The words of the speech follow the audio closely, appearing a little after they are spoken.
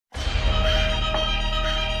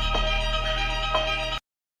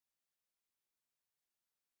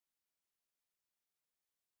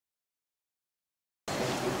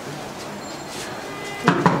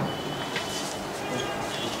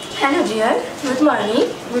Hello dear, good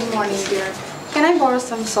morning. Good morning, dear. Can I borrow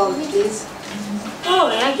some salt, please? Oh,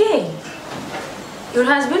 again? Your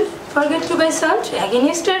husband forget to buy salt again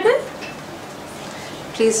yesterday?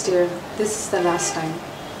 Please, dear. This is the last time.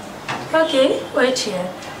 Okay, wait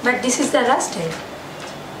here. But this is the last time.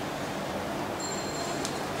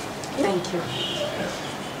 Thank you.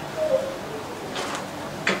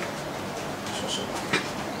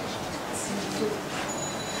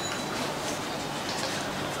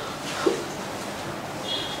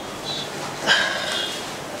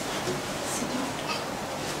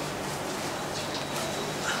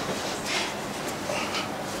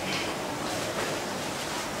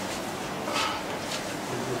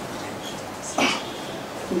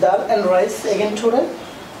 Dal and rice again today?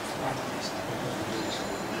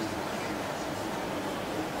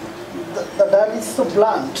 The dal is so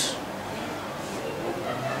blunt.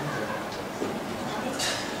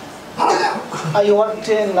 I work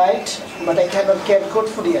day and night, but I cannot get good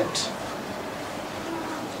food yet.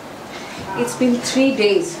 It's been 3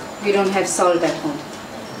 days we don't have salt at home.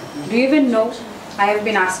 Do you even know I have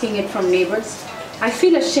been asking it from neighbors? I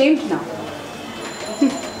feel ashamed now.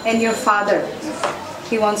 And your father,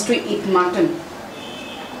 he wants to eat mutton.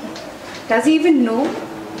 Does he even know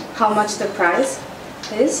how much the price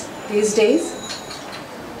is these days?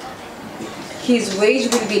 His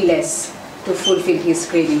wage will be less to fulfill his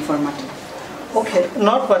craving for mutton. Okay,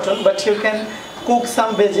 not mutton, but you can cook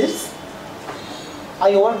some veggies.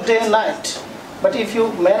 I work day and night, but if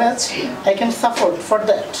you manage, I can support for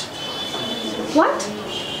that. What?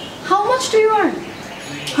 How much do you earn?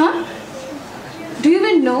 Huh? Do you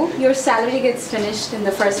even know your salary gets finished in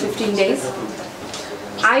the first 15 days?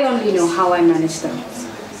 I only know how I manage them.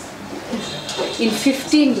 In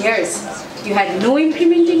 15 years, you had no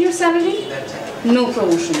increment in your salary, no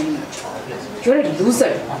promotion in it. You're a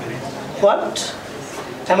loser. What?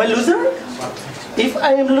 Am I loser? If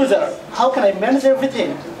I am loser, how can I manage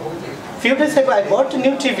everything? Few days ago, I bought a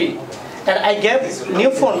new TV and I gave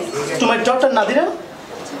new phone to my daughter Nadira.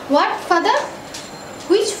 What, father?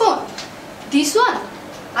 Which phone? This one?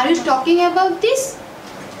 Are you talking about this?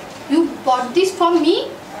 You bought this for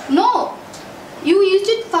me? No. You used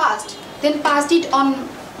it fast, then passed it on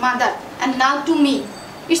mother and now to me.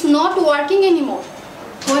 It's not working anymore.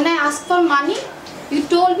 When I asked for money, you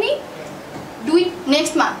told me, do it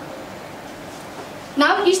next month.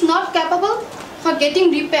 Now it's not capable for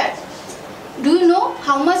getting repaired. Do you know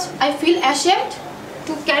how much I feel ashamed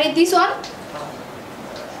to carry this one?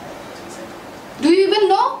 Do you even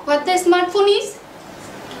know what the smartphone is?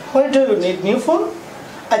 Why do you need new phone?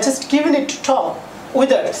 I just given it to talk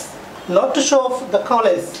with us, not to show off the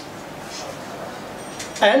college.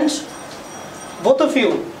 And both of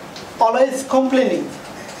you always complaining.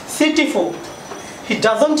 See Tipu, he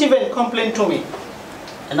doesn't even complain to me.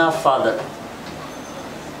 Enough, father.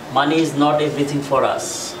 Money is not everything for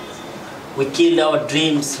us. We killed our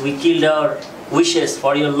dreams, we killed our wishes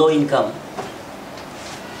for your low income.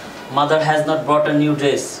 Mother has not brought a new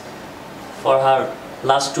dress for her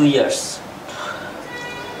last 2 years.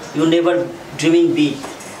 You never dreaming big.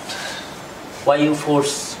 Why you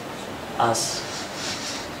force us?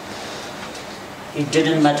 It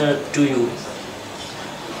didn't matter to you.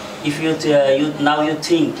 If now you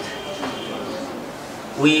think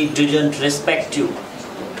we didn't respect you,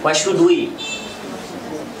 why should we?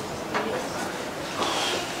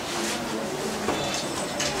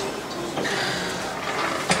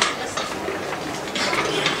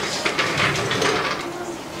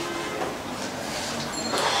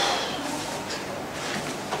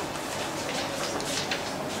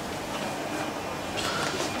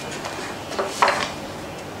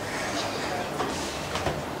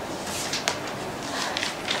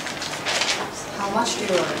 How much do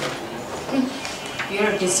you earn? You're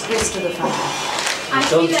a disgrace to the family. I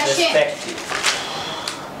Don't feel ashamed. respect you.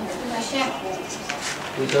 I feel ashamed.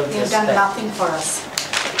 We don't You've done respect. nothing for us.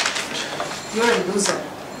 You're a loser.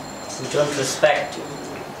 We don't respect you.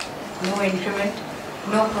 No increment,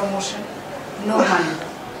 no promotion, no money.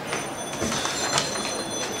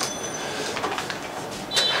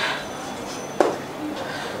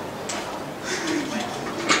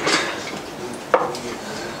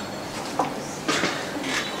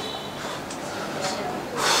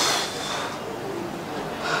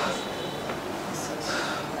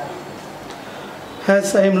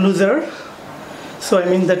 As I am loser, so I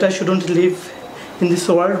mean that I shouldn't live in this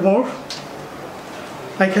world more.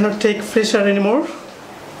 I cannot take pressure anymore.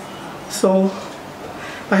 So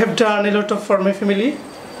I have done a lot for my family,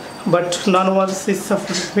 but none was is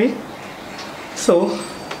supporting me. So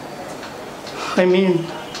I mean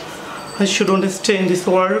I shouldn't stay in this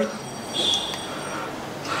world.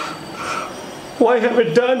 Why have I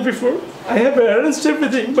done before? I have arranged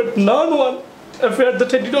everything, but none one affair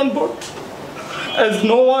that I did on board. As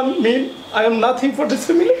no one mean I am nothing for this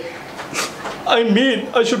family. I mean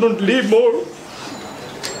I shouldn't live more.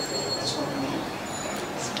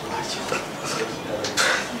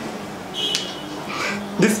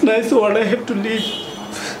 This nice world I have to live.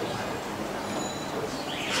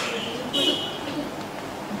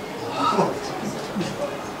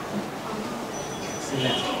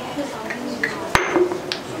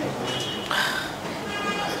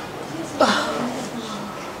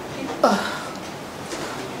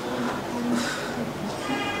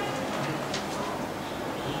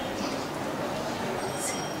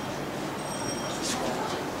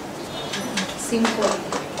 Simple.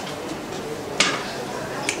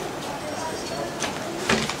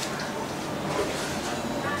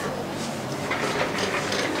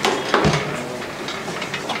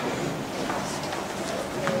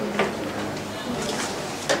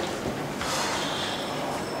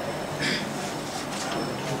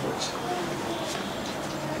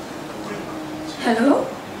 Hello?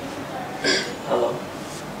 Hello.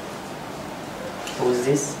 Who is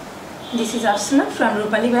this? This is Afsana from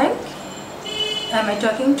Rupali Bank. Am I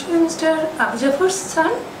talking to Mr. Jafor's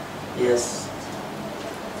son? Yes.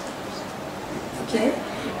 Okay.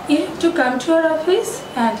 You have to come to our office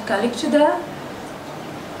and collect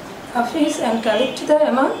the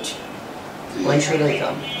amount When should I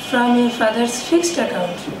come? from your father's fixed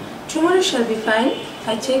account. Tomorrow shall be fine.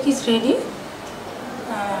 My check is ready.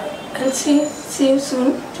 I'll see you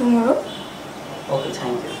soon tomorrow. Okay,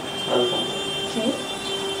 thank you. Welcome. Okay.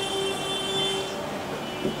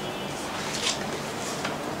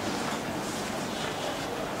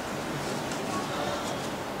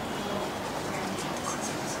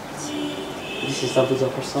 This is Abu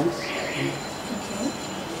Jafar's son. Okay.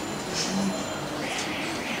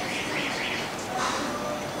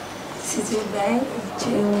 This is your bank,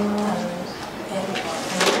 check, and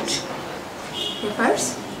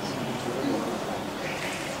papers.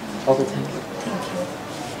 Okay, thank you. Thank you.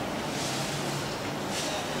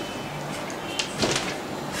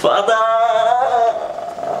 Father!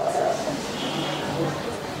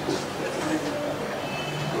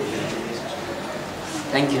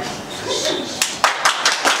 Thank you.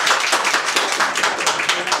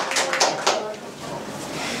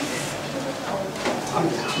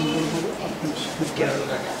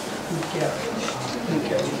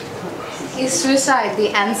 Is suicide the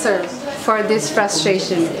answer for this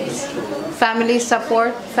frustration? Family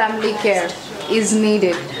support, family care is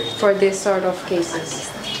needed for this sort of cases.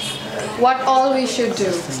 What all we should do?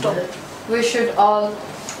 We should all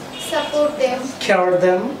Support them. Care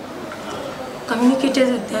them. Communicated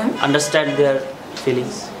with them. Understand their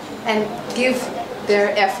feelings. and give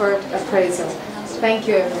their effort appraisal. Thank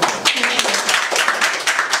you, everyone.